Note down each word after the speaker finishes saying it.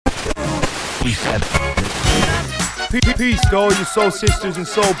Peace to all your soul sisters and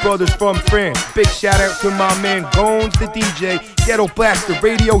soul brothers from France. Big shout out to my man Gones the DJ, Ghetto Blaster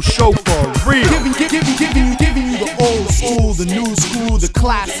radio show for real. Giving you the old school, the new school, the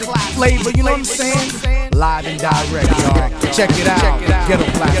classic flavor, you know what I'm saying? Live and direct, y'all. Check it out, Ghetto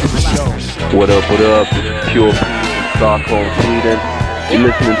Blaster show. What up, this is Pure P from Stockholm, Sweden. You're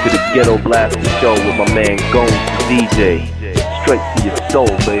listening to the Ghetto Blaster show with my man Gones the DJ. Straight to your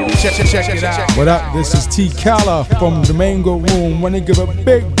soul, baby. Check it out. What up? This is T. Kala from the Mango Room. Want to give a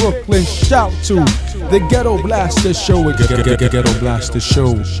big Brooklyn shout to the Ghetto Blaster Show. Ghetto Blaster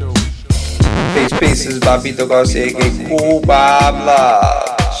Show. Peace, this is Babito Garcia, aka Cool Bob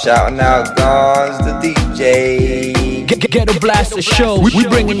Love. Shouting out Guns, the DJ. Ghetto Blaster Show. We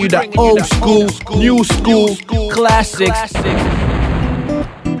bringing you the old school, new school, classics.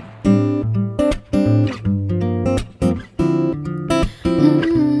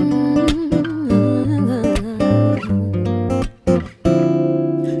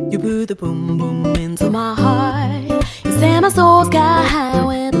 The boom boom into my heart. You send my soul sky high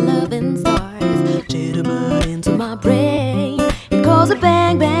with loving stars. Jitterbug into my brain. It goes a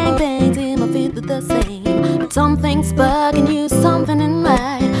bang bang bang till my feet do the same. But something's bugging you, something in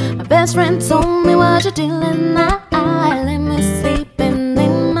right. My best friend told me what you're doing now. Let me sleeping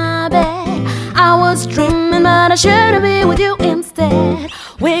in my bed. I was dreaming, but I should've been with you instead.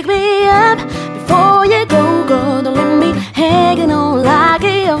 Wake me up before you go. Don't leave me hanging on like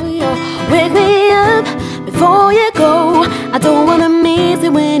a yo-yo. Wake me up before you go. I don't wanna miss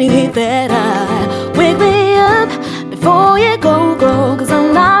it when you hit that high. Wake me up before you go. Cause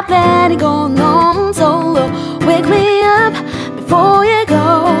I'm not planning going on solo. Wake me up before you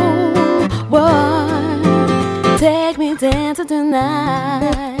go. Whoa. Take me dancing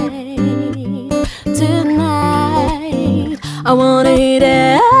tonight. Tonight I wanna hit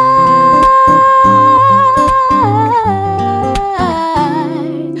it.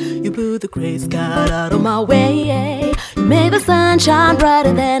 The gray sky out of my way. You made the sun shine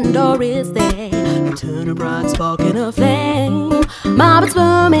brighter than Doris Day. You turn a bright spark in a flame. My heart's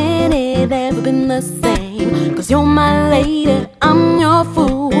burning, it never been the same. Cause you're my lady, I'm your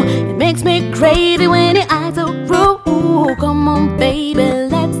fool. It makes me crazy when your eyes are rude. Come on baby,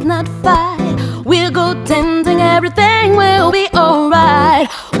 let's not fight. We'll go dancing, everything will be alright.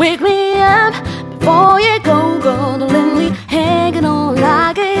 Wake me up before you go. Don't leave me hanging on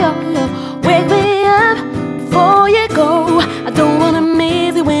like a yo-yo. Wake me up before you go. I don't wanna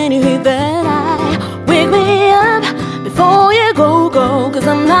miss it when you hit that high. Wake me up before you go. Cause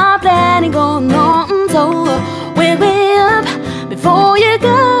I'm not planning going on solo. Wake me up before you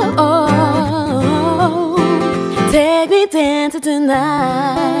go. Take me dancing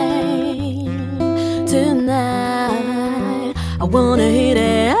tonight. Tonight I wanna hit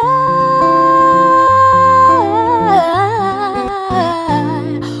it.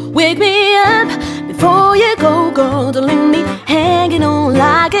 Wake me up before you go. Don't leave me hanging on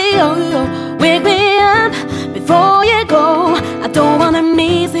like a yo-yo. Wake me up before you go. I don't wanna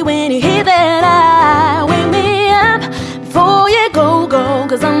miss it when you hit that high. Wake me up before you go.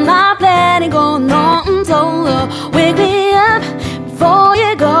 Cause I'm not planning going on solo. Wake me up before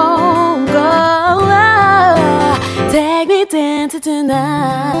you go. Take me dancing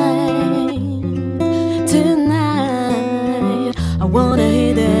tonight. Tonight I wanna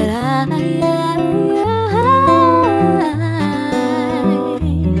hit that high.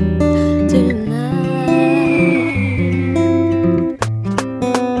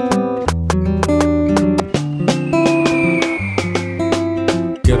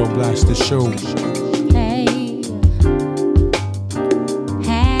 Ghetto Blaster Show. Hey,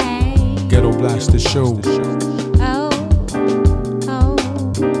 hey. Ghetto Blaster Show. Oh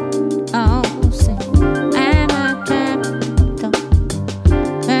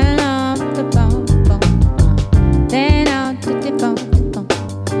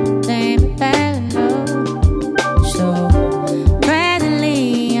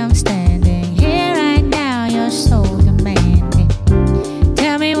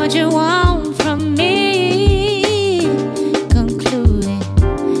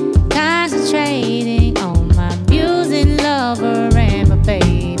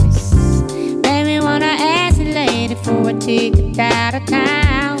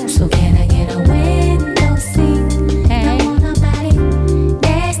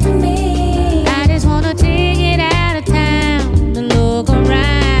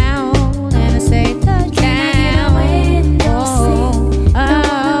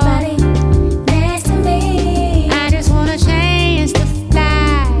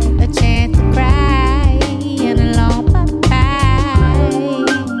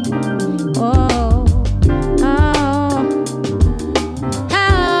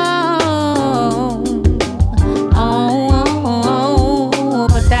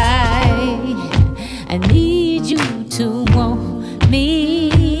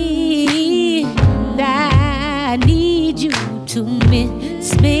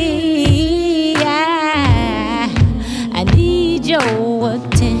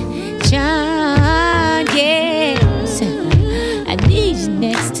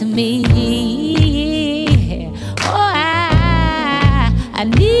next to me. Oh, I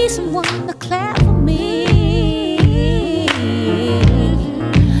need someone to clap for me.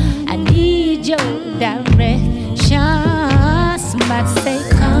 I need your direction. Somebody say,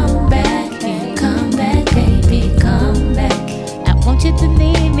 come back, baby, come back. I want you to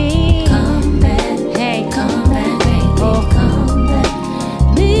need me. Come back, hey, come back, baby, oh, come back.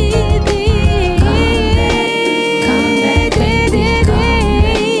 Need me. Come back, baby,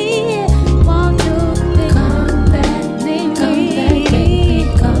 want you to come back, need me.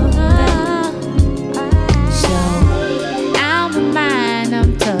 Come back, so out my mind,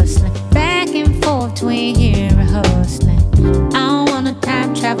 I'm tussling back and forth between here and hustling. I don't wanna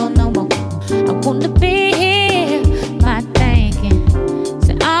time travel no more. I wanna be here, my thinking.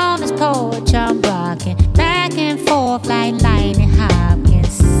 So all this poetry I'm rocking back and forth like lightning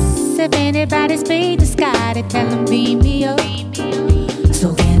Hopkins. If anybody speak the sky, they tell them beam me up.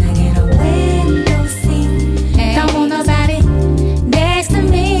 So can I get a window seat? Hey, don't want nobody next to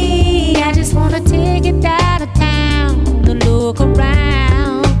me. I just wanna take it out of town to look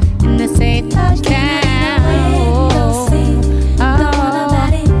around and to say touchdown.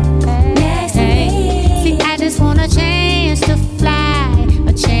 Want a chance to fly,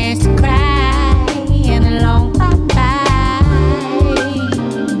 a chance to cry, and a long bye-bye.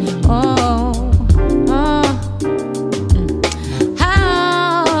 Oh, oh,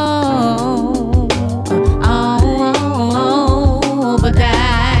 oh, but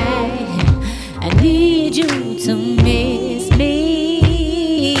I need you to miss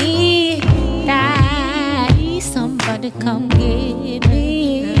me. I need somebody come get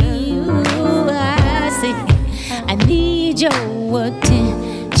me. Ooh, I see. I need your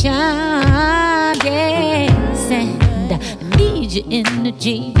attention, yes, and I need your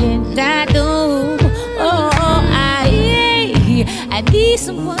energy, and I do. Oh, I need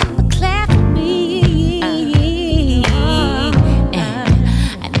someone to clap for me, and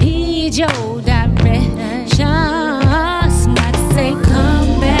I need your direction. Somebody say,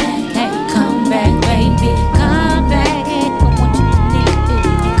 come back, hey, come back, baby, come back. I want you to need me,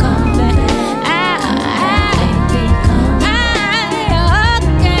 come back.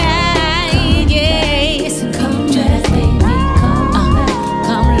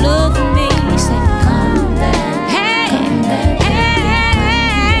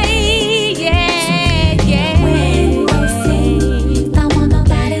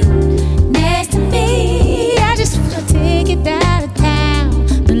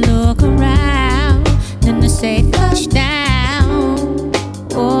 Say touchdown,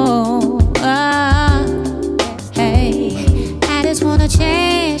 oh, hey, I just want a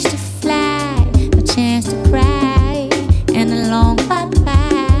chance to fly, a chance to cry, and a long bye-bye.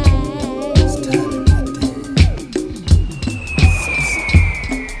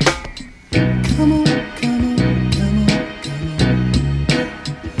 Come on, come on, come on, come on.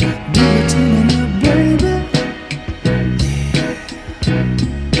 Do it to me now, baby.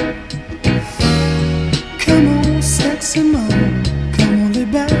 Come on, sexy mama, come on, lay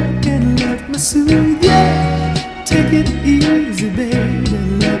back and let me soothe ya. Take it easy, baby,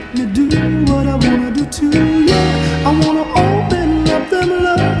 let me do what I wanna do to ya. I wanna open up them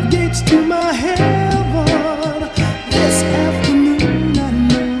love gates to my heaven. This afternoon, I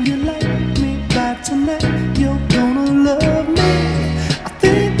know you like me. By tonight, you're gonna love me. I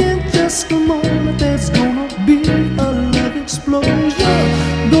think in just a moment there's gonna be a love explosion.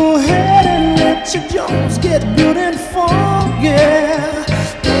 Go ahead and let your Jones get good and funky.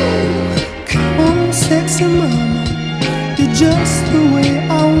 Come on, sexy mama, you're just the way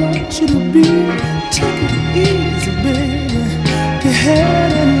I want you to be. Take it easy, baby. Go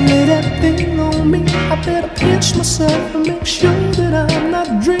ahead and lay that thing on me. I better pinch myself and make sure that I'm not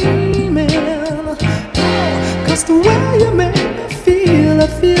dreaming. Oh, 'cause the way you make me feel, I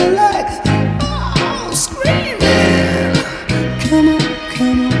feel like, oh, screaming. Come on,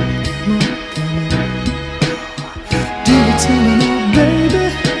 come on, come on, come on. Do it to me now, baby.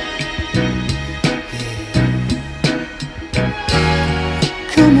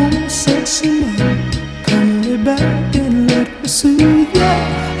 Come on, sexy mama, come on, lay back and let me soothe ya.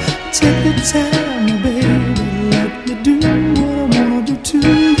 Take your time, baby, let me do what I wanna do to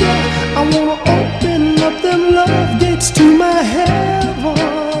ya. I wanna open up them love gates to my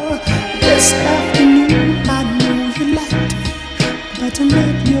heaven. This afternoon, I know you like me, but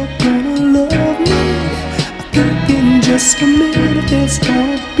tonight you're gonna love me. I think in just a minute there's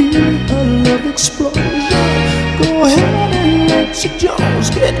gonna be a love explosion. Go ahead and let your jaws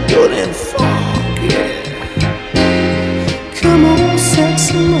get good and funky. Come on,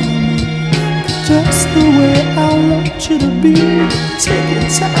 sexy mama, just the way I want you to be. Take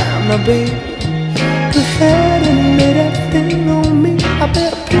baby. Go ahead and lay that thing on me. I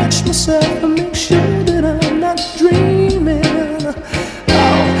better pinch myself and make sure that I'm not dreaming.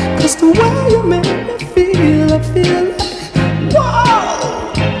 Oh, 'cause the way you make me feel, I feel like,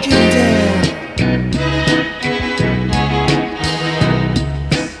 whoa, get down.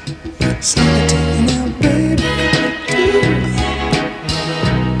 So take me now, baby.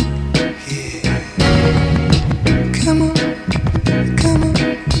 Yeah. Come on, come on,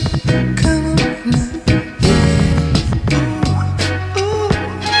 come on now.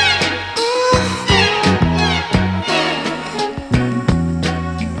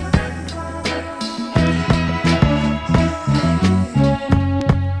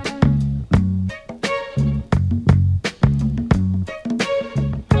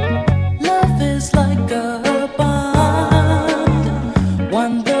 Love is like a bond,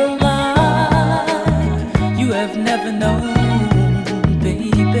 wonder like you have never known,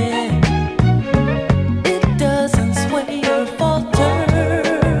 baby. It doesn't sway or falter.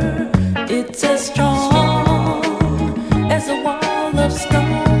 It's as strong as a wall of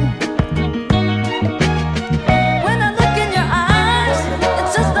stone. When I look in your eyes,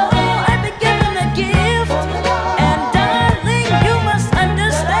 it's as though I've been given a gift. And darling, you must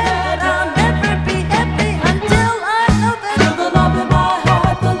understand that I'll never be happy until I know that through the love in my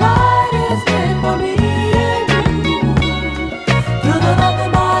heart, the light is lit for me and you. Through the love in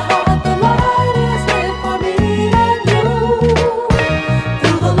my heart, the light is lit for me and you.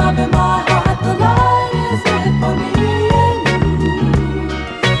 Through the love in my heart, the light is lit for me and you.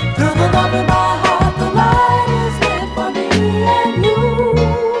 Through the love in my heart, the light is lit for me and you.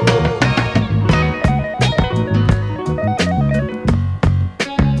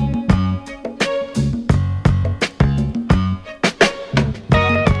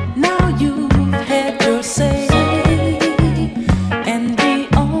 Now you've had your say, and the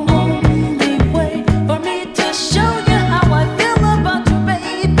only way for me to show you how I feel about you,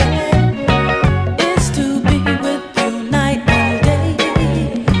 baby, is to be with you night and day.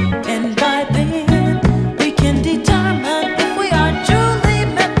 And by then we can determine if we are truly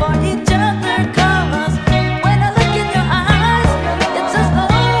meant for each other. 'Cause when I look in your eyes, it's as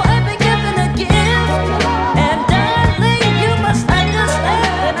though I've been given a gift. And darling, you must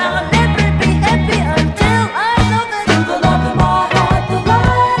understand that I'll never be happy until I know that through the love in my heart, the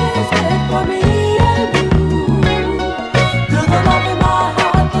light is lit for me and you. Through the love in my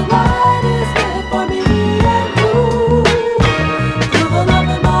heart, the light is lit for me and you. Through the love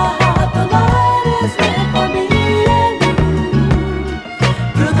in my heart, the light is lit for me and you.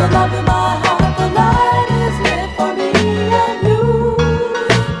 Through the love in my heart, the light is lit for me and you.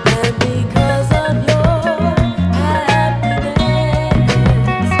 And because of your happiness,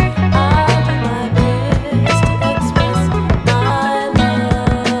 I'll do my best to express my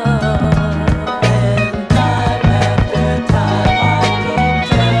love. And time after time, I keep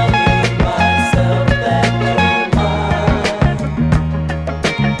telling myself that you're mine.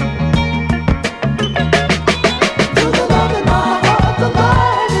 Through the love in my heart, the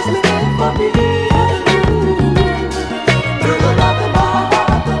light is lit for me and you. Through the love in my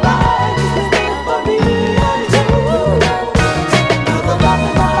heart, the light is lit for me and you. Through the love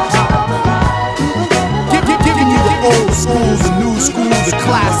in my heart, the light is lit for me. Giving you the old school, the new school, the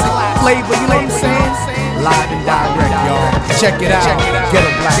classic flavor, you know what I'm saying? Live and direct, y'all. Check it out. Get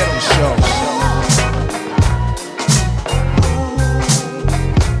a Blaster Show.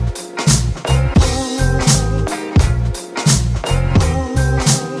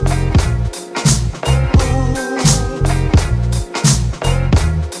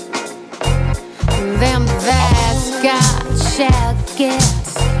 Them that's got shall get,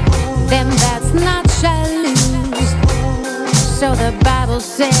 them that's not shall lose. So the Bible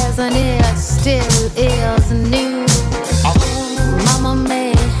says, and it still is news. Mama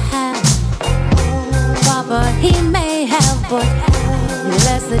may have, Papa he may have, but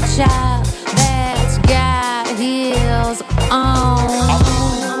bless the child that's got heels on.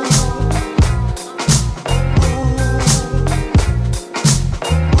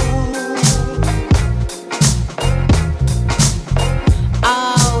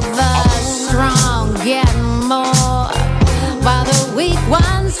 All the strong get more, while the weak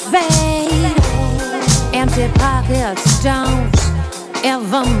ones fade. Empty pockets don't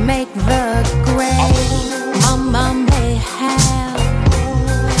ever make the grade. Mama may have,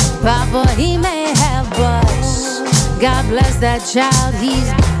 Papa he may have, but God bless that child,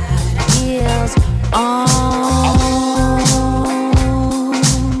 he's got heels on.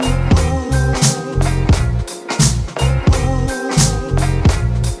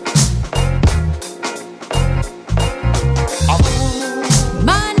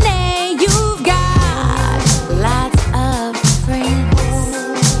 My name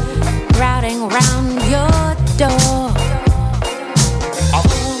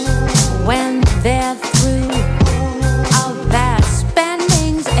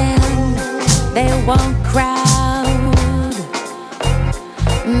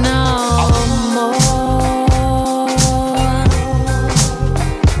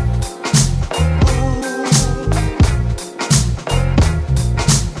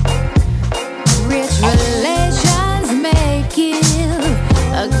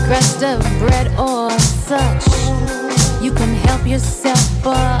taste of bread or such. You can help yourself,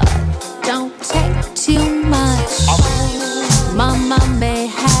 but don't take too much. Mama may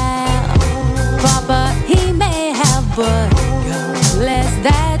have, Papa he may have, but God bless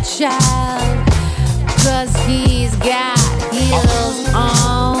that child, 'cause he's got heels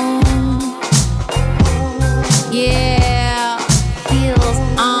on. Yeah, heels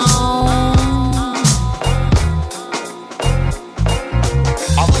on.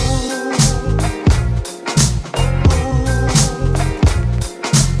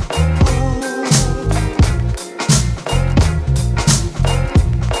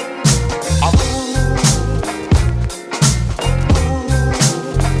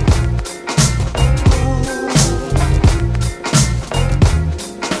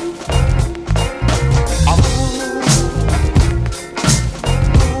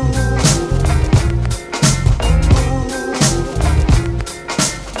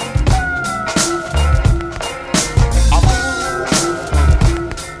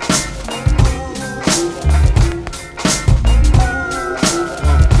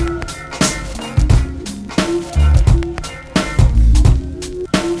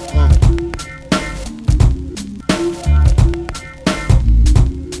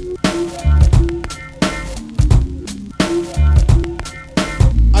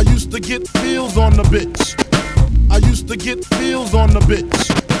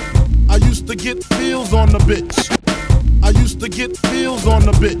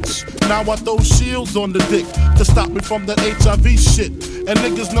 Now I throw shields on the dick to stop me from that HIV shit. And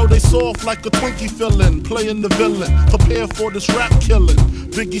niggas know they soft like a Twinkie fillin', playing the villain, prepare for this rap killing.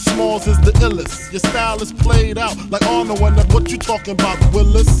 Biggie Smalls is the illest. Your style is played out like Arnold and what you talking about,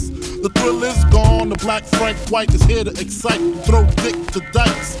 Willis? The thrill is gone, the black Frank White is here to excite, throw dick to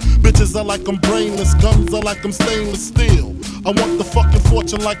dice. Bitches are like I'm brainless, guns are like I'm stainless steel. I want the fucking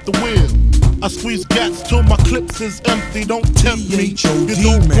fortune like the wheel. I squeeze gats till my clips is empty. Don't tempt me. You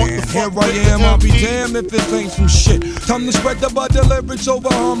don't man. want the fuck Here I am, I'll be damned if this ain't some shit. Time to spread the bud deliverance over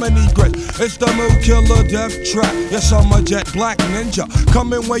harmony grit. It's the Mood Killer Death Trap. Yes, I'm a jet black ninja.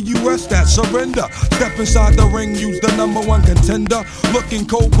 Coming where you rest at, surrender. Step inside the ring, use the #1 contender. Looking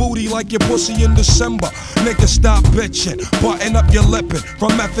cold booty like your pussy in December. Nigga, stop bitching, button up your lippin'.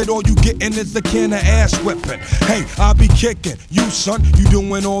 From method, all you gettin' is a can of ass whipping. Hey, I'll be kicking. You son, you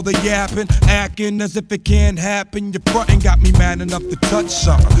doing all the yapping, acting as if it can't happen. Your frontin' got me mad enough to touch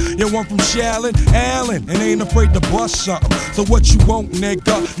something. You want from Shallon, Allen, and ain't afraid to bust something. So what you want,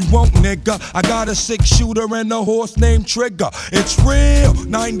 nigga? You want, nigga? I got a 6-shooter and a horse named Trigger. It's real,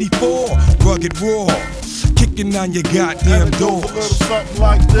 94, rugged raw. Kicking on your goddamn doors.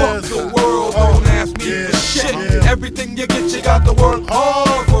 Like fuck the world, don't ask me for shit. Everything you get, you got to work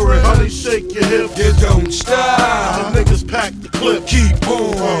hard for it. Honey, shake your hips. You don't stop. The niggas pack the clip. Keep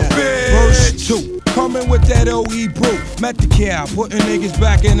on. Verse 2. Coming with that OE brew, met the cow, putting niggas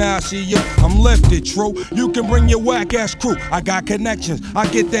back in ICU. I'm lifted, true. You can bring your whack ass crew. I got connections. I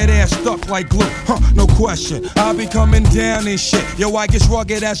get that ass stuck like glue. No question. I'll be coming down and shit. Yo, I get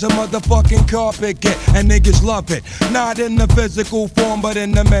rugged as a motherfucking carpet get, and niggas love it. Not in the physical form, but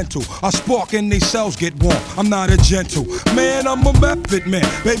in the mental. I spark and they cells get warm. I'm not a gentle man. I'm a method man.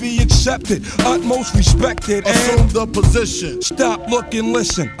 Baby, accept it. Utmost respected. Assume the position. Stop, look, and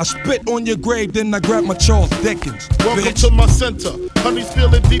listen. I spit on your grave, then I grab my Charles Dickens. Welcome bitch. to my center. Honey's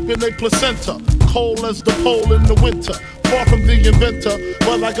feeling deep in their placenta. Cold as the pole in the winter. Far from the inventor.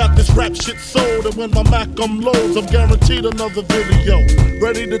 Well, I got this rap shit sold, and when my Mac loads, I'm guaranteed another video.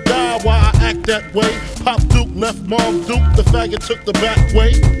 Ready to die while I act that way. Pop Duke left Mom Duke, the faggot took the back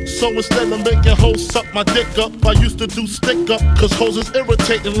way. So instead of making hoes suck my dick up, I used to do stick up, cause hoes is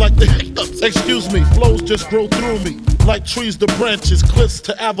irritating like the hiccups. Excuse me, flows just grow through me. Like trees to branches, cliffs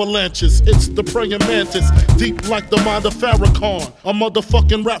to avalanches. It's the praying mantis, deep like the mind of Farrakhan. A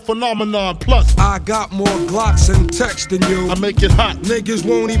motherfucking rap phenomenon. Plus, I got more Glocks and text than you. I make it hot. Niggas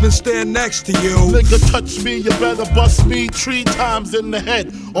won't even stand next to you. Nigga touch me, you better bust me 3 times in the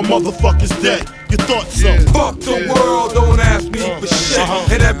head, or motherfuckers dead. You thought so? Yeah. Fuck the world, don't ask me for shit.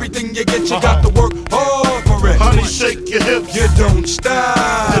 And everything you get, you got to work hard for it. Honey, shake your hips. You don't stop.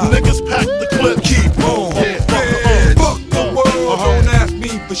 And niggas pack the clip. Keep on. Fuck the world, don't ask me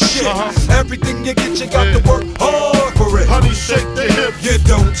for shit. Everything you get, you got to work hard for it. Honey, shake the hips. You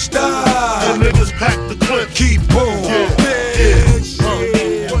don't stop. And niggas pack the clip. Keep on.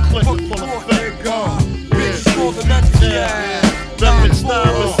 One clip full of fat. Bitch, more than that. Rapid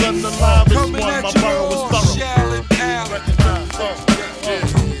style is on the live. It's one. My borough is thorough.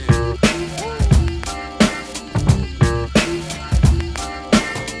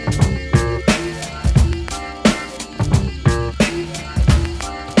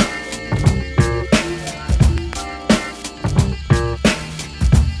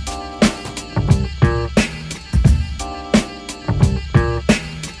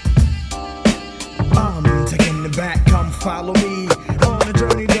 follow me. On a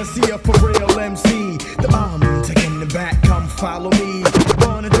journey to see a for real MC. The I'm taking the back, come follow me.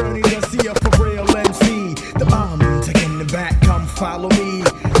 On a journey to see a for real MC. The I'm taking the back, come follow me.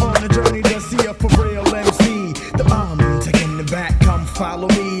 On a journey to see a for real MC. The I'm taking the back, come follow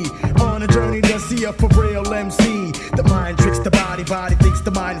me. On a journey to see a for real MC. The mind tricks the body, body thinks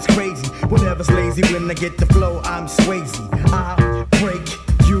the mind is crazy. Whatever's lazy, when I get the flow, I'm Swayze. I break,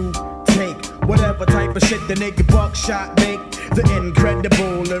 you take. Whatever type of shit the nigga Buckshot make. The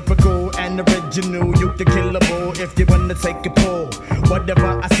incredible, lyrical, and original. You the killable if you wanna take a pull.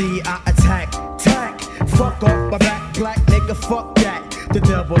 Whatever I see, I attack. Tack, fuck off my back, black nigga, fuck that. The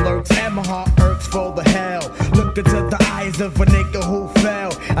devil lurks and my heart irks for the hell. Look into the eyes of a nigga who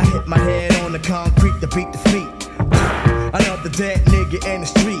fell. I hit my head on the concrete to beat the feet. Another dead nigga in the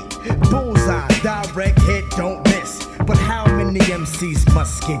street. Bullseye, direct hit, don't miss. But how many MCs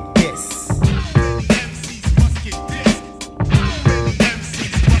must get this?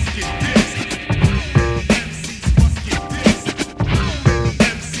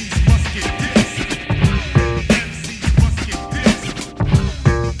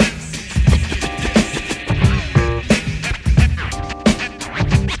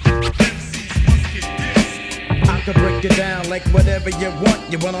 Get down like whatever you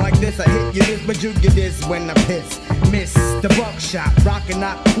want. You wanna like this, I hit you this, but you get this when I piss. Miss the Buckshot, rockin'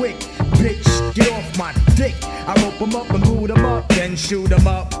 not quick. Bitch, get off my dick. I rope 'em up and boot 'em up, then shoot 'em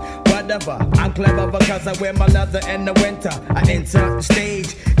up. Whatever, I'm clever because I wear my leather in the winter. I enter the stage,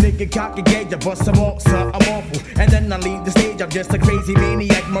 nigga cock a gauge, I bust some off, so I'm awful. And then I leave the stage, I'm just a crazy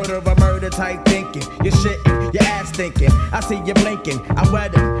maniac, murder type thinking. You're shitting, your ass thinking, I see you blinking, I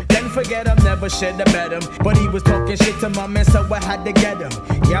wet him. Then forget him, never should have bet him. But he was talking shit to my man, so I had to get him.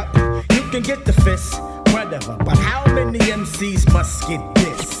 Yup, you can get the fist, whatever. But how many MCs must get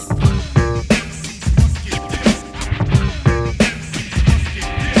this?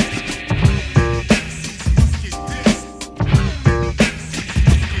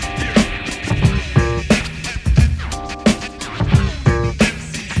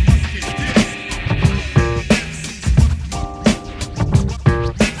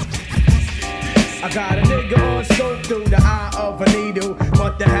 Got a nigga on scope through the eye of a needle.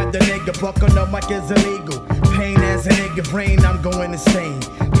 But to have the nigga buck on the mic is illegal. Pain as a nigga brain, I'm going insane.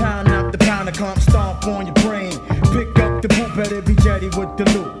 Pound up the pound of comp, stomp on your brain. Pick up the boot, better be jetty with the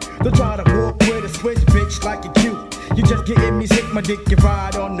loot. Don't try to walk with a switch, bitch, like you cute. You just getting me sick, my dick, you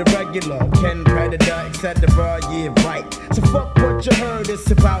ride on the regular. Ken Predator, etc., yeah, right. So fuck what you heard,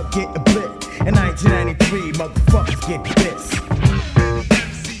 it's about getting blipped. In 1993, motherfuckers get this.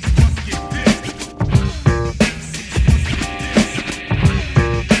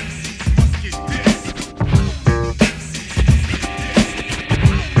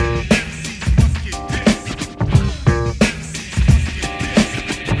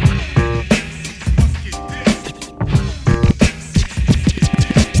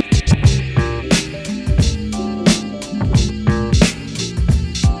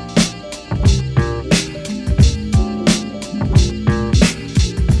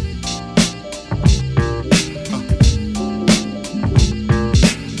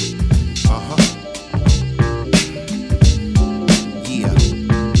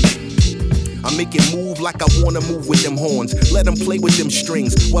 Like I wanna move with them horns, let them play with them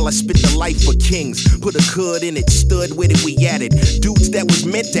strings while I spit the life for kings. Put a hood in it, stood with it, we at it. Dudes that was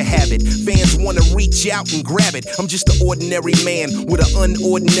meant to have it. Fans wanna reach out and grab it. I'm just an ordinary man with an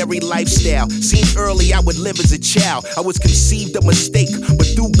unordinary lifestyle. Seen early I would live as a child. I was conceived a mistake, but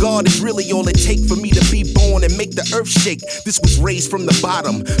through God is really all it take for me to be born and make the earth shake. This was raised from the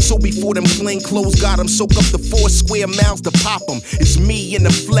bottom, so before them plain clothes got them, soak up the 4 square miles to pop them. It's me in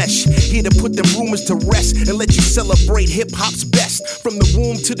the flesh, here to put them rumors to rest and let you celebrate hip-hop's best. From the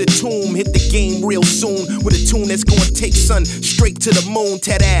womb to the tomb, hit the game real soon with a tune that's gonna take son straight to the moon.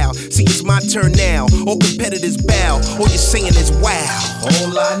 Ted-Al, see it's my turn now. All competitors bow, all you're saying is wow.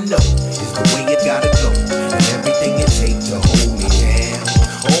 All I know is the way it gotta go, and everything it takes to hold me down.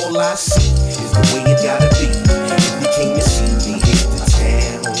 All I see is the way it gotta be. If you came to see me, hit the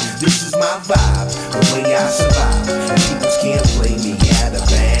town. This is my vibe, the way I survive, and people can't play me out of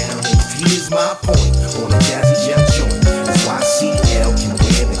bounds. Here's my point on a Jazzy Jeff joint. That's why CL can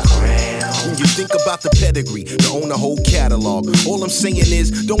wear the crown. You think about the pedigree, to own a whole catalog. All I'm saying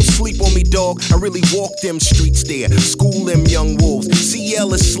is, don't sleep on me, dog. I really walk them streets there, school them young wolves.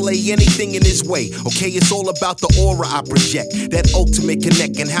 CL is slay anything in his way. Okay, it's all about the aura I project, that ultimate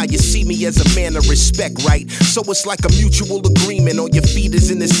connect, and how you see me as a man of respect, right? So it's like a mutual agreement. On your feet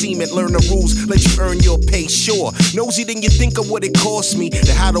is in the cement. Learn the rules, let you earn your pay. Sure, nosy then you think of what it cost me,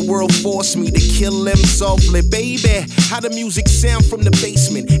 to how the world forced me to kill them softly, baby. How the music sound from the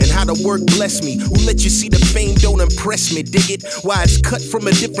basement, and how the work bless me. Who let you see the fame don't impress me, dig it? Why it's cut from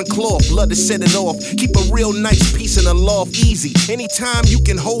a different cloth, love to set it off. Keep a real nice piece in the loft, easy. Anytime you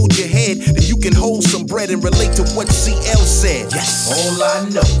can hold your head, then you can hold some bread and relate to what CL said. Yes. All I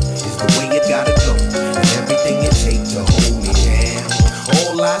know is the way it gotta go, and everything it takes to hold me down.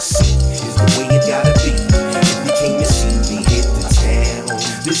 All I see is the way it gotta be. If you came to see me, hit the town.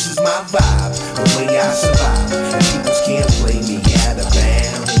 This is my vibe, the way I survive. And people can't play me out of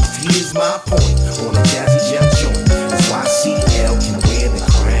bounds. Here's my point on a Jazzy Jeff joint. That's why CL can wear the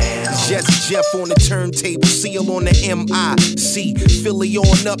crown. Jazzy Jeff on the turntable, seal on the MIC, Philly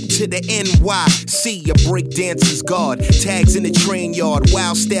on up to the NYC. A breakdancer's guard, tags in the train yard,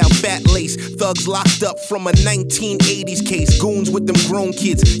 wild style, fat lace, thugs locked up from a 1980s case. Goons with them grown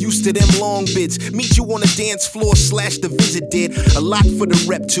kids, used to them long bids. Meet you on the dance floor / the visit did. A lot for the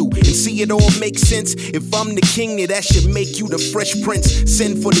rep to, and see it all make sense. If I'm the king, then that should make you the Fresh Prince.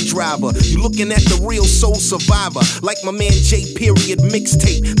 Send for the driver, you looking at the real soul survivor, like my man J. Period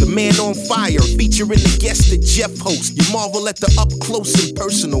mixtape, the man on fire, featuring the guest that Jeff hosts. You marvel at the up close and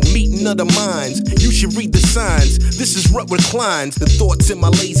personal meeting of the minds. You should read the signs. This is what reclines. The thoughts in my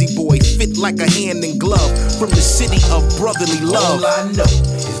lazy boy fit like a hand in glove from the city of brotherly love. All I know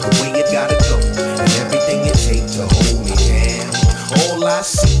is the way it gotta go, and everything it takes to hold me down. All I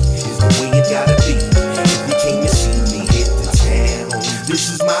see is the way it gotta be. If you came to see me, hit the town.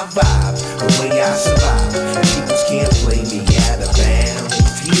 This is my vibe, the way I survive. People can't play me out of bounds.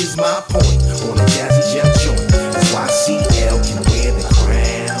 Here's my point on a Jazzy Jeff joint. That's why CL can wear the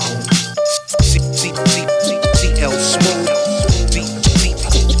crown. CL smooth.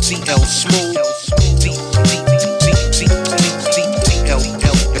 CL smooth. CL smooth. CL smooth.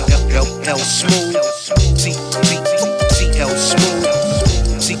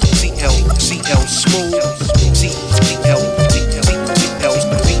 CL smooth.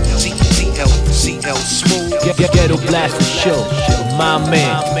 CL smooth. Ghetto Blaster Show. My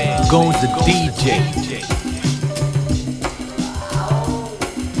man, Gones the DJ.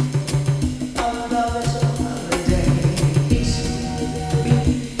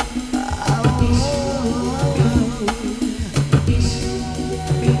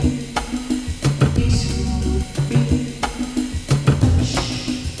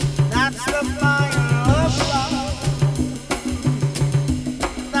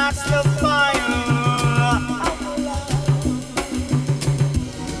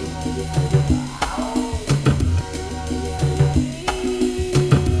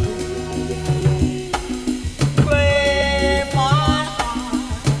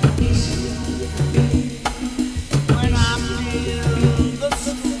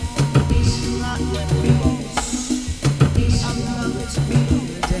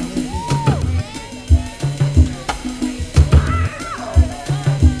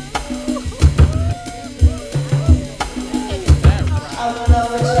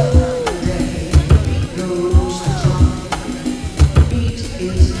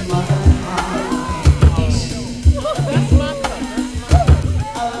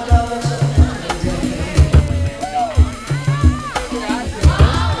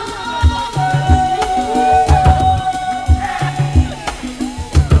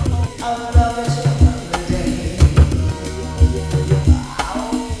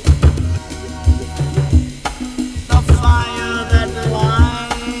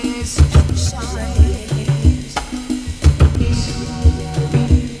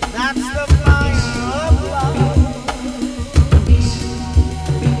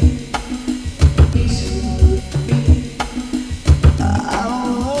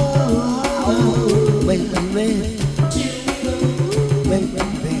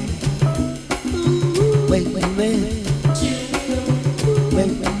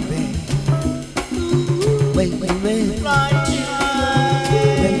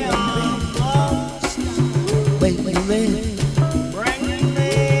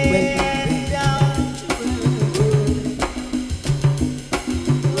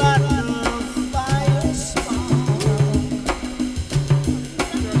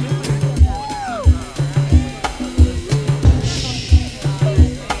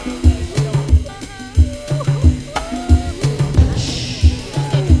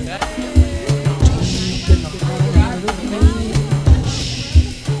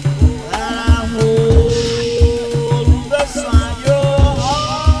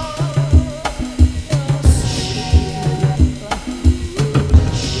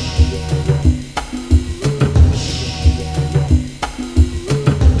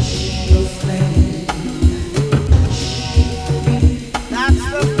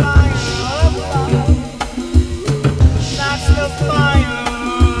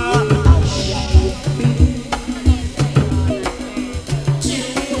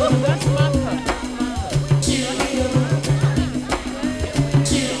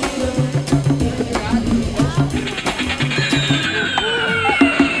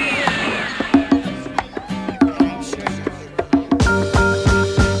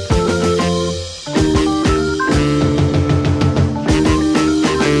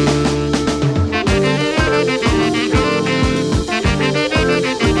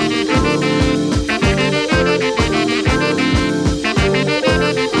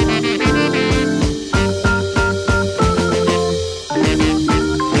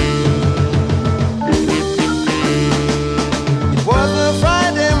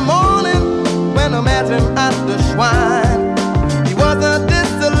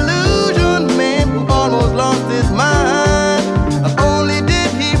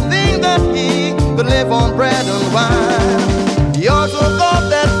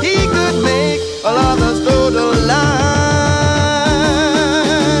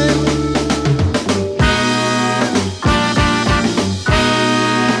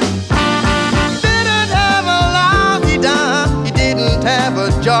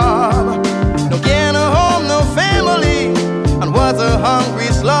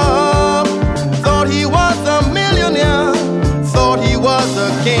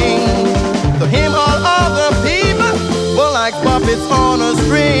 king. To him all other people were like puppets on a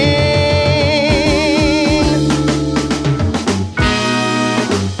string.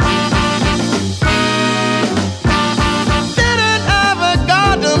 Didn't have a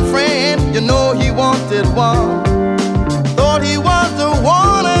goddamn friend, you know he wanted one. Thought he was the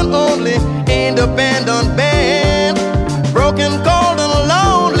one and only independent band. Broken, cold and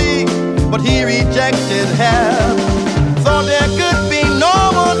lonely, but he rejected help. Thought there could be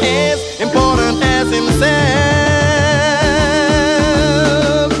no one as important as himself.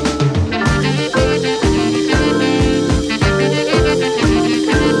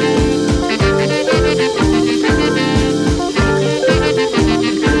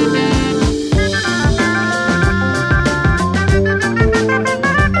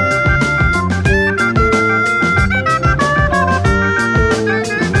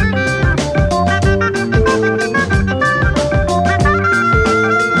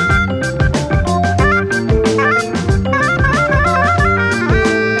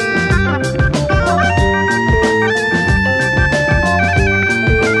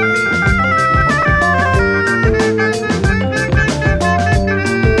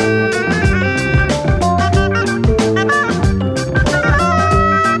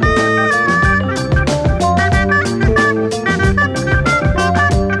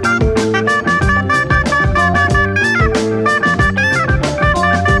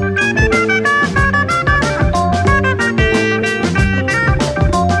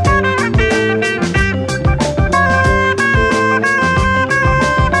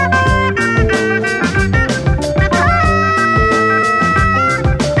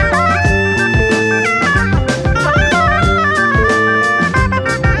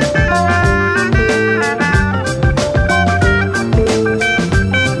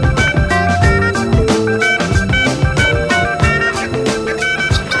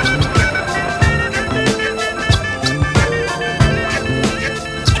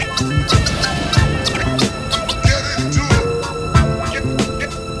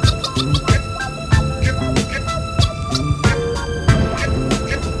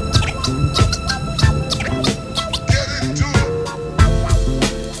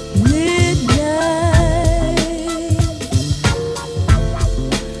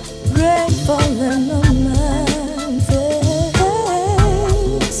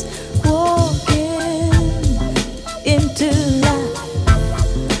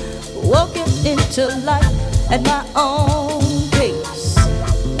 To life at my own pace,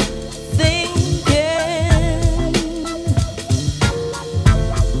 thinking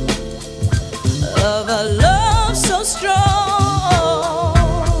of a love so strong,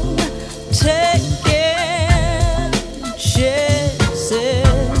 taking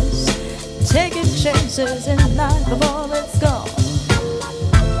chances in life of all that's gone.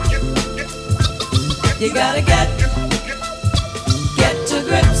 You gotta get to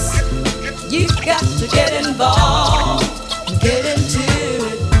grips. You got to get involved, get into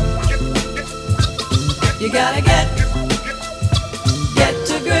it. You gotta get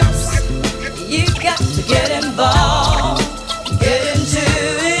to grips. You got to get involved, get into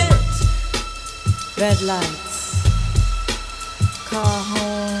it. Red lights, car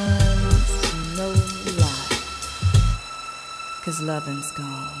horns, no light, 'cause loving's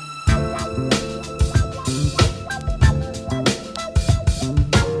gone.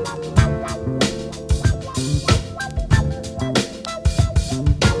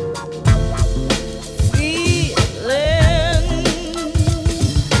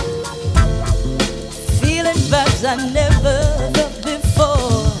 I never felt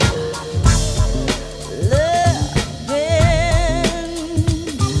before. Loving,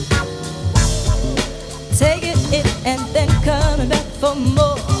 taking it and then coming back for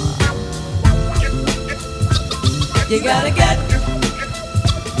more. You gotta get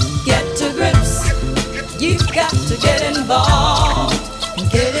to grips. You got to get involved,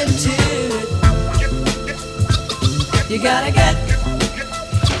 get into it. You gotta get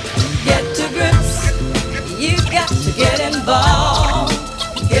to grips. You got to get involved,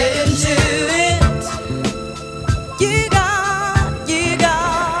 get into it. You got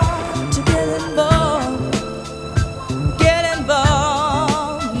to get involved,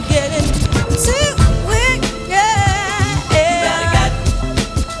 get into it, yeah. You gotta get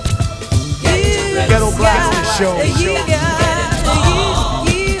to Ghetto Blaster Show. You got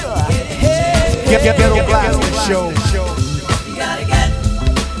Ghetto Blaster Show. You gotta get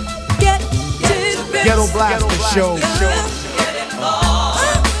Ghetto Blaster Show.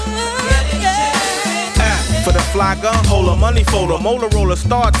 For the fly gun holder, money folder, molar roller,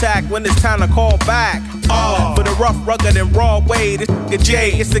 star attack when it's time to call back. For the rough, rugged, and raw way, this nigga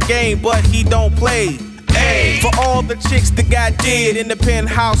Jay, it's a game, but he don't play. Ay. For all the chicks that got dead in the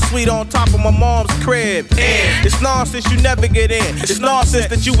penthouse suite on top of my mom's crib. It's nonsense you never get in. It's nonsense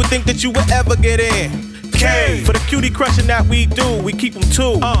that you would think that you would ever get in. K. For the cutie crushing that we do, we keep them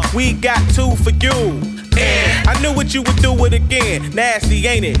two. We got two for you. I knew what you would do it again. Nasty,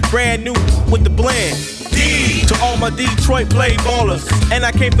 ain't it? Brand new with the blend. D. To all my Detroit play ballers. And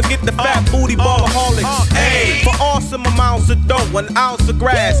I can't forget the fat booty ballaholics. A. For awesome amounts of dough, 1 ounce of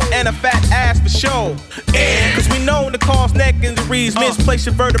grass, and a fat ass for show. Cause we known to cause neck injuries. Misplace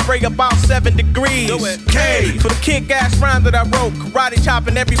your vertebrae about 7 degrees. K. For the kick-ass rhyme that I wrote. Karate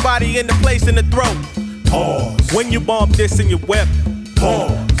chopping everybody in the place in the throat. Pause. When you bump this in your whip.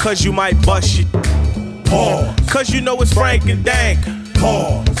 Pause. Cause you might bust you. Pause. Cause you know it's Frank and Dank.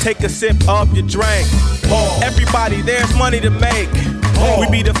 Pause. Take a sip of your drink. Pause. Everybody, there's money to make. Pause. We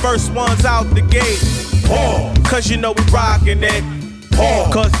be the first ones out the gate. Pause. Cause you know we rockin' it.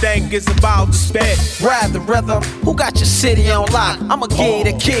 Pause. Cause Dank is about to spit. Ride the rhythm, who got your city on lock? I'ma give you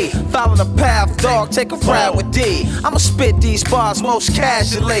the key. Follow the path, dog, take a ride with D. I'ma spit these bars most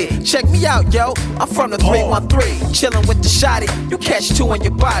casually. Check me out, yo, I'm from the 313. Chillin' with the shotty, you catch 2 in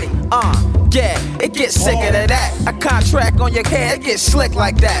your body. Yeah, it gets sicker than that. A contract on your head, it gets slick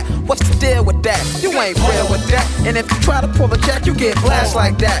like that. What's the deal with that? You ain't real with that. And if you try to pull a jack, you get blasted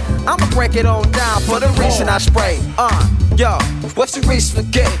like that. I'ma break it on down for the reason I spray. Yo, what's the reason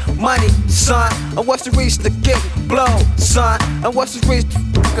to get money, son? And what's the reason to get blow, son? And what's the reason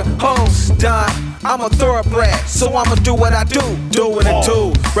to hoes done? I'm a thoroughbred, so I'ma do what I do. Doing it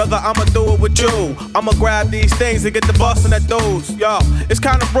too, brother, I'ma do it with you. I'ma grab these things and get the bustin' at those. Yo, it's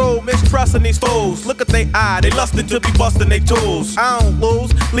kinda rude, mistrusting these fools. Look at they eye, they lustin' to be bustin' they tools. I don't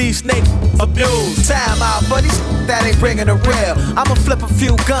lose, leave snake abused. Time out for these that ain't bringing the real. I'ma flip a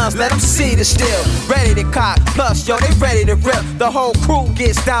few guns, let them see the steel. Ready to cock, plus yo, they ready to rip. The whole crew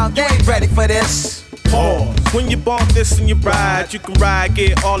gets down, they ain't ready for this. Pause. When you bump this in your ride, you can ride,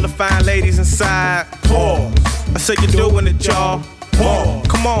 get all the fine ladies inside. Pause. I say you're doing it, y'all. Pause.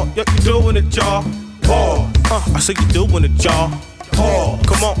 Come on, yo, you doing it, y'all. Pause. I say you're doing it, y'all. Pause.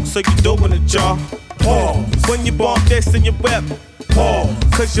 Come on, say you're doing it, y'all. Pause. When you bump this in your whip. Pause.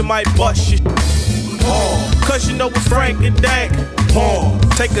 Cause you might bust you. Pause. Cause you know it's Frank and Dank.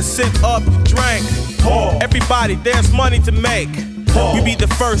 Pause. Take a sip of your drink. Pause. Everybody, there's money to make. Pause. We be the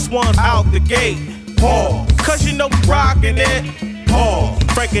first ones out the gate. Pause. Cause you know we rockin' it. Pause.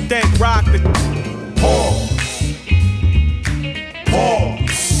 Frank and Dank rock the. Pause.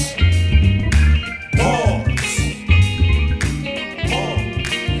 Pause. Pause.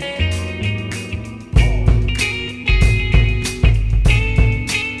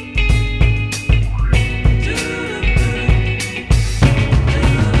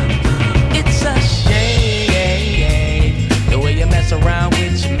 It's a shame the way you mess around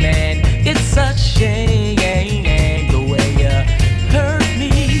with your man. It's a shame the way you hurt me.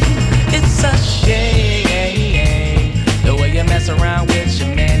 It's a shame the way you mess around with your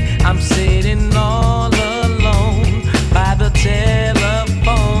man.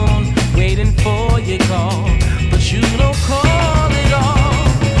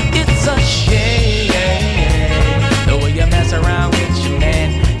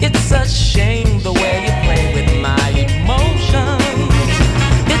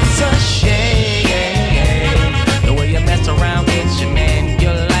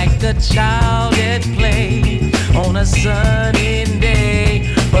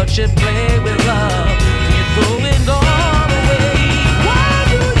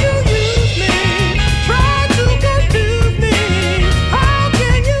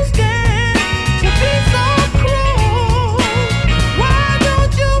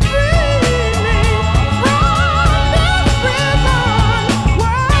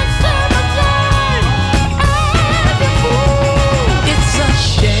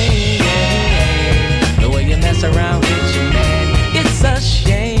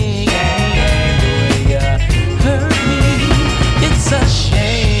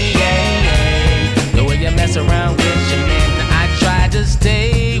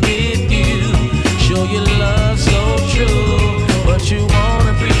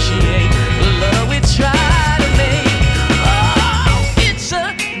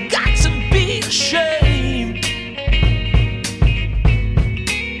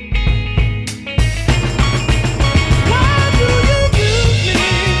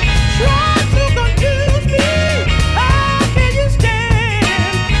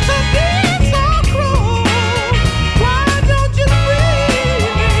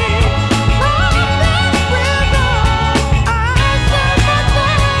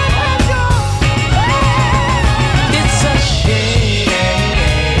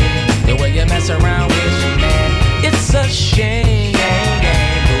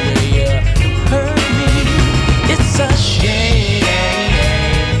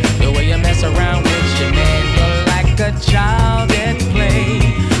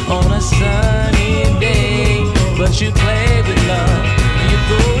 you play with love, you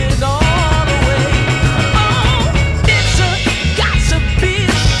throw it all away. Oh, it's got to be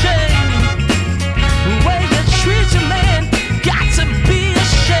a shame. The way you treat your man, got to be a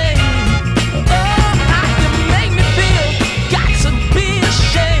shame. Oh, how you make me feel, got to be a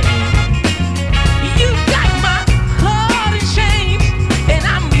shame. You got my heart in chains, and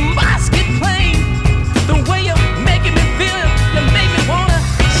I must get plain. The way you're making me feel, you make me wanna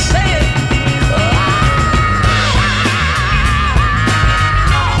say it. Oh,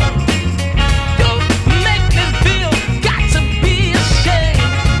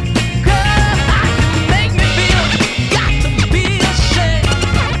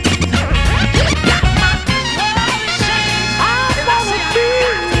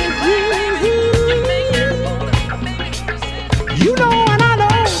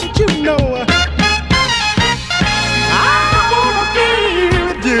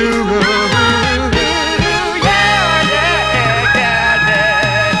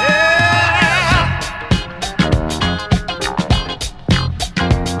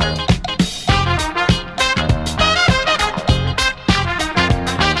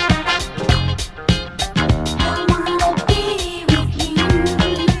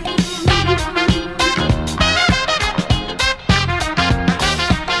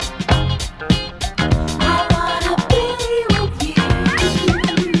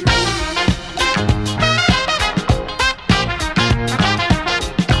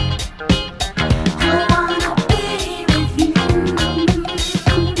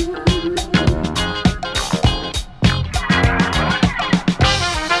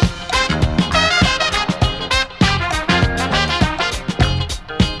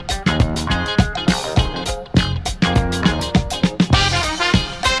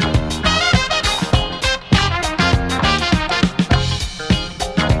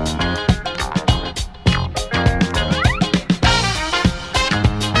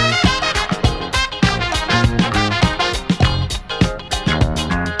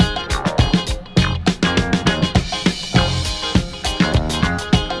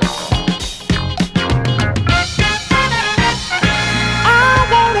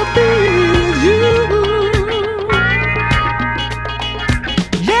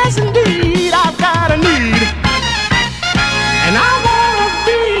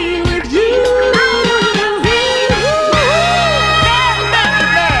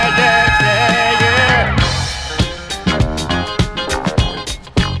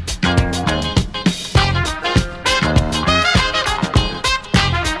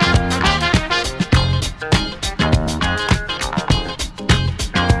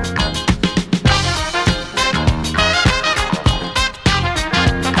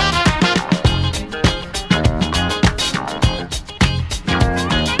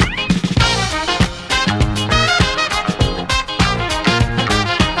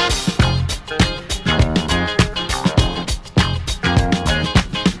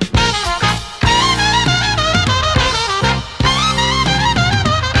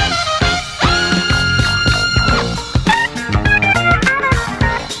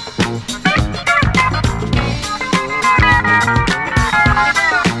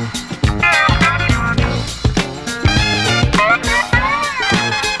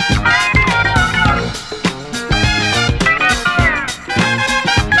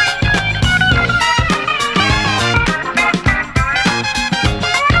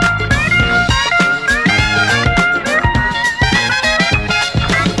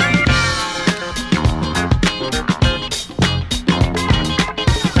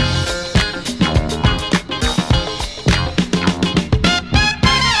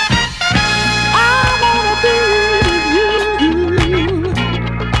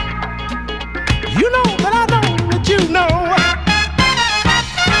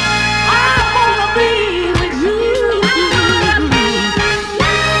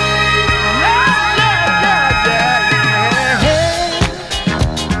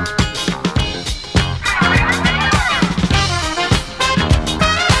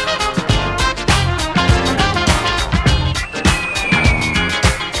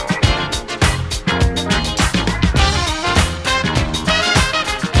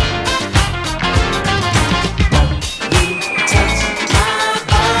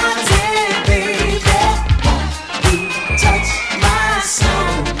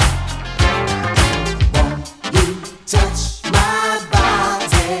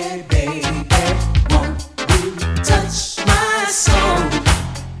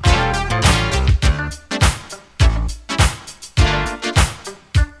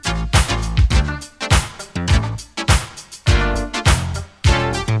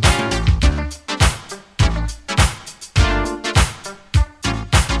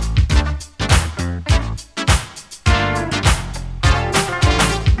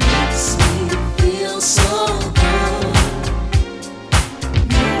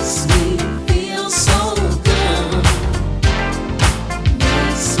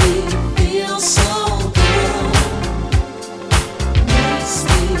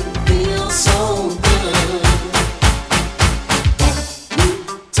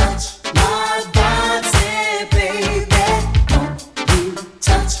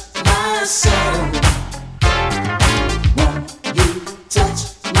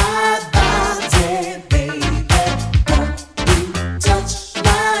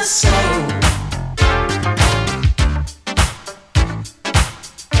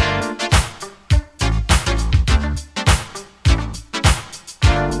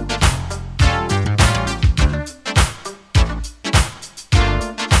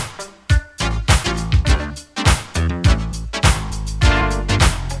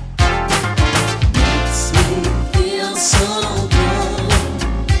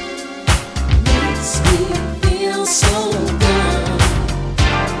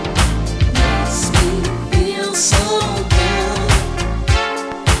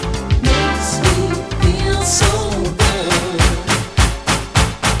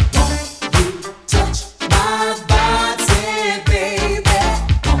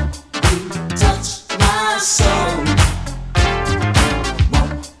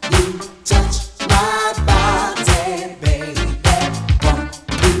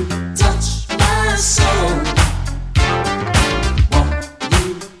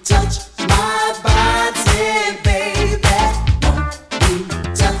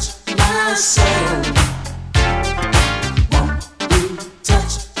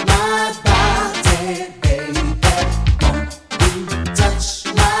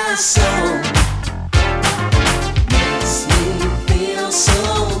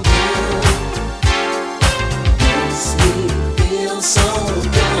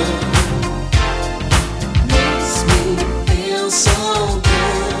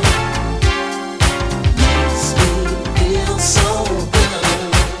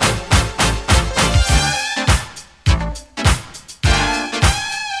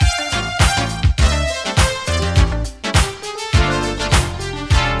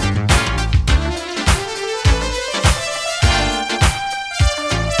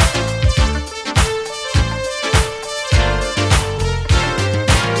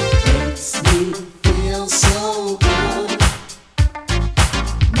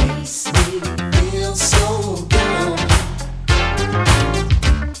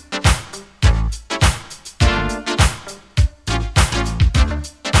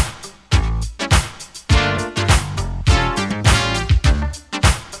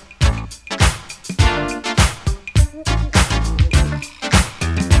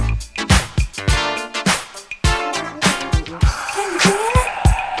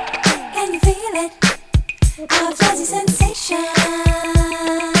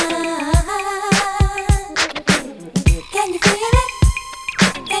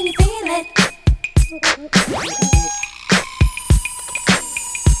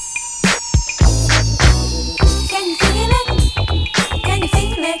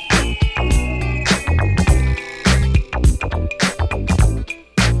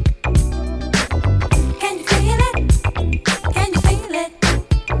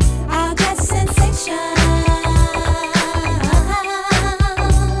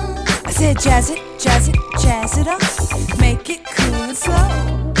 Jazz it up, make it cool and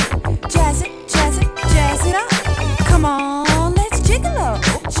slow. Jazz it up. Come on, let's jiggle,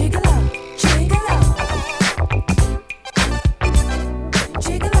 jiggle, jiggle,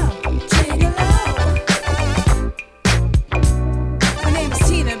 jiggle, jiggle. My name is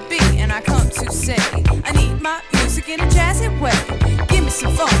Tina B, and I come to say I need my music in a jazzy way. Give me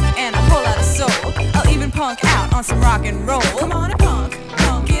some funk and a whole lot of soul. I'll even punk out on some rock and roll. Come on and punk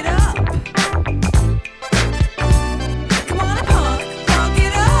it up.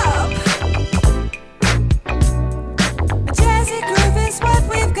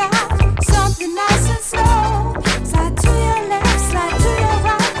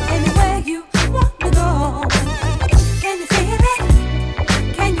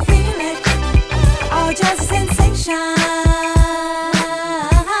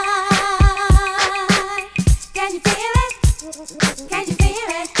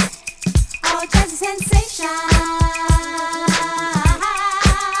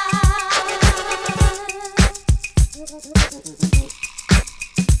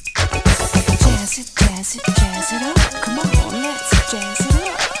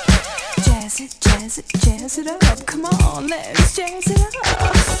 Jazz it up, come on, let's jazz it up. Gotta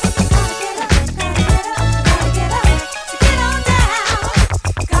get up, gotta get up, to get on down.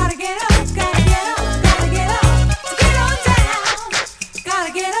 Gotta get up, gotta get up, gotta get up, to get on down.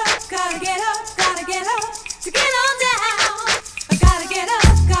 Gotta get up, gotta get up, gotta get up, to get on down. Gotta get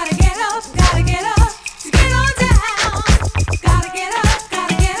up, gotta get up, gotta get up, to get on down. Gotta get up,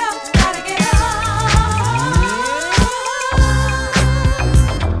 gotta get up, gotta get up.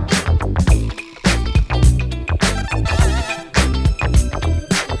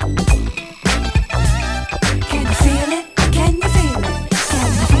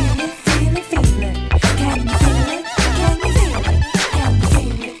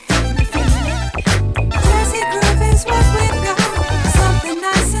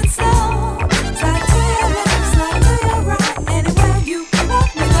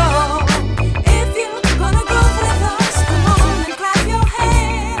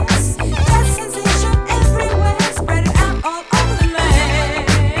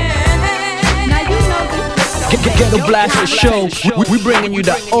 Ghetto Blaster Show. We bringing you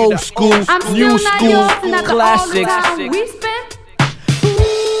the old school, new school, classics. We spent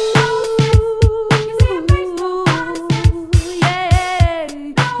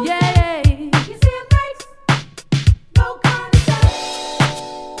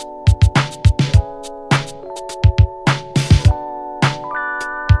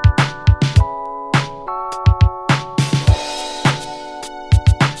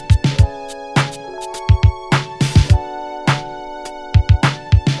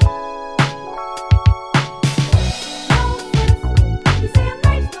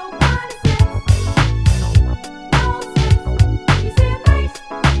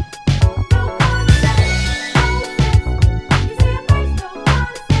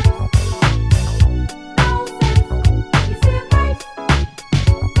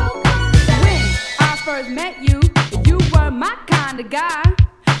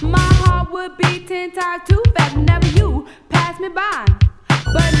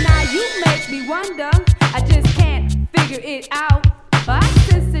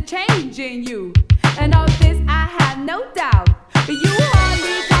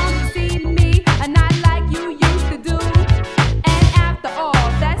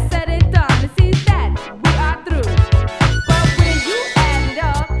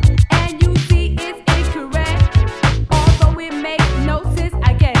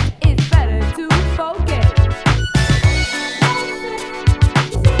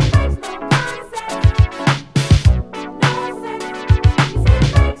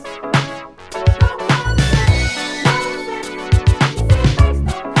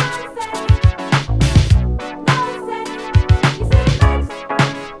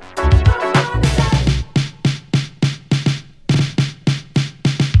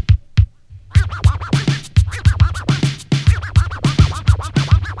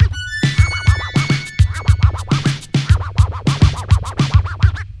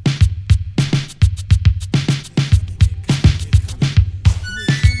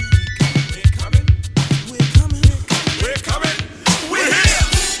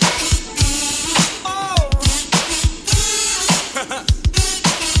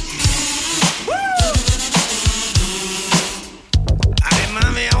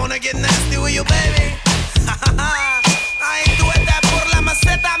wanna get nasty with you, baby. Ay, tú estás por la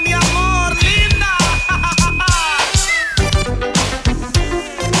maceta, mi amor, linda.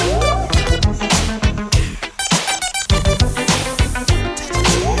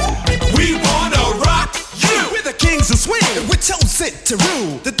 We wanna rock you. We're the kings of swing, and we're chosen to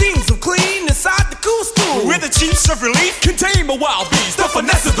rule. The things of clean inside the cool school. We're the chiefs of relief, contain my wild beast. The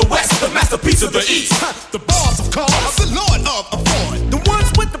finesse of the west, the masterpiece of the east. The boss of cars, the lord of afford. The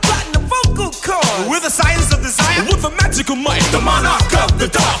ones with the platinum vocal cords. We're the science of desire, with a magical might. The monarch of the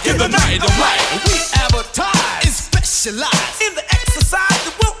dark in the night of light. We advertise and specialize in the exercise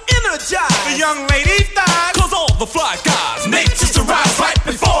that will energize the young ladies' thighs. Cause all the fly guys, nature's to rise right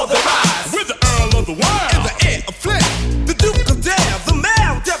before their eyes. We're the Earl of the World, and the heir of flair. The Duke of Dare, the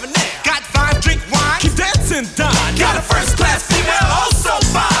male debonair. Got fine, drink wine, keep dancing, dine. Got a first class female, oh so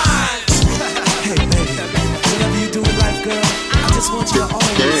fine. Hey baby, whatever you do in life, girl, I just want you to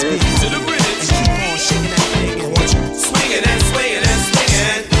always be to the British. And keep on shaking that thing. I want you swinging and swinging and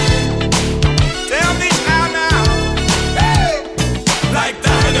swinging. Tell me now, hey, like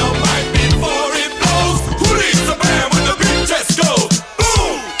dynamite before it blows. Who leads the band when the beat just goes?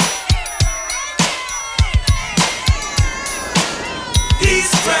 Boom!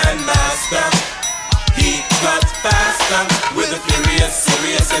 He's Grandmaster. He cuts faster with a furious,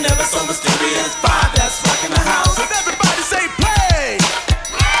 serious, and ever so mysterious vibe that's rocking the house. So everybody say play!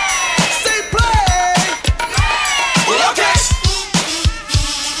 Say play! Well, okay!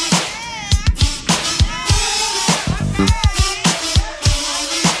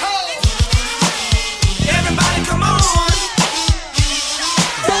 Everybody come on!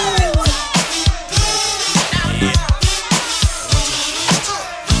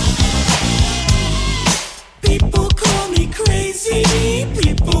 People call me crazy,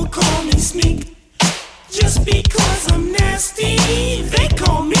 people call me sneak. Just because I'm nasty, they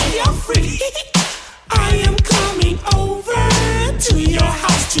call me a freak. I am coming over to your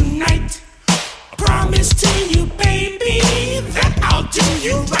house tonight. Promise to you, baby, that I'll do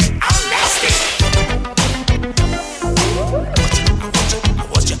you right. I'm nasty. I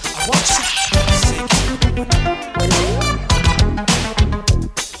want you.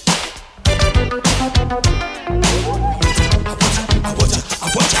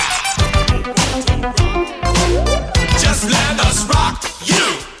 Just let us rock you.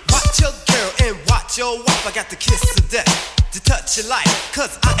 Watch your girl and watch your wife. I got the kiss of death to touch your life.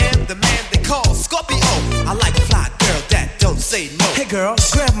 Cause I am the man they call Scorpio. I like a fly girl that don't say no. Hey girl,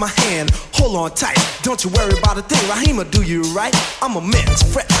 grab my hand, hold on tight. Don't you worry about a thing, Rahima do you right. I'm a men's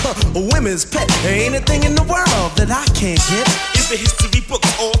fret, a women's pet. There ain't a thing in the world that I can't get. It's the history books,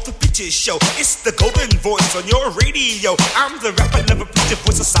 all the pictures show. It's the golden voice on your radio. I'm the rapper, never preach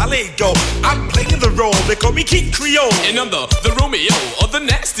voice of solid go. I'm playing the role, they call me Kid Creole. And I'm the Romeo of the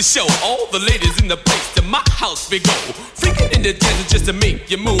nasty show. All the ladies in the place to my house we go. Freaking in the desert just to make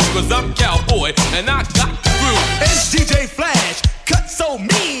you move. Cause I'm cowboy and I got the groove. It's DJ Flash, cut so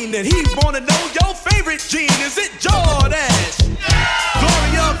mean that he wanna know your favorite gene. Is it Jordache?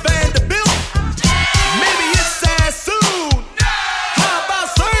 Gloria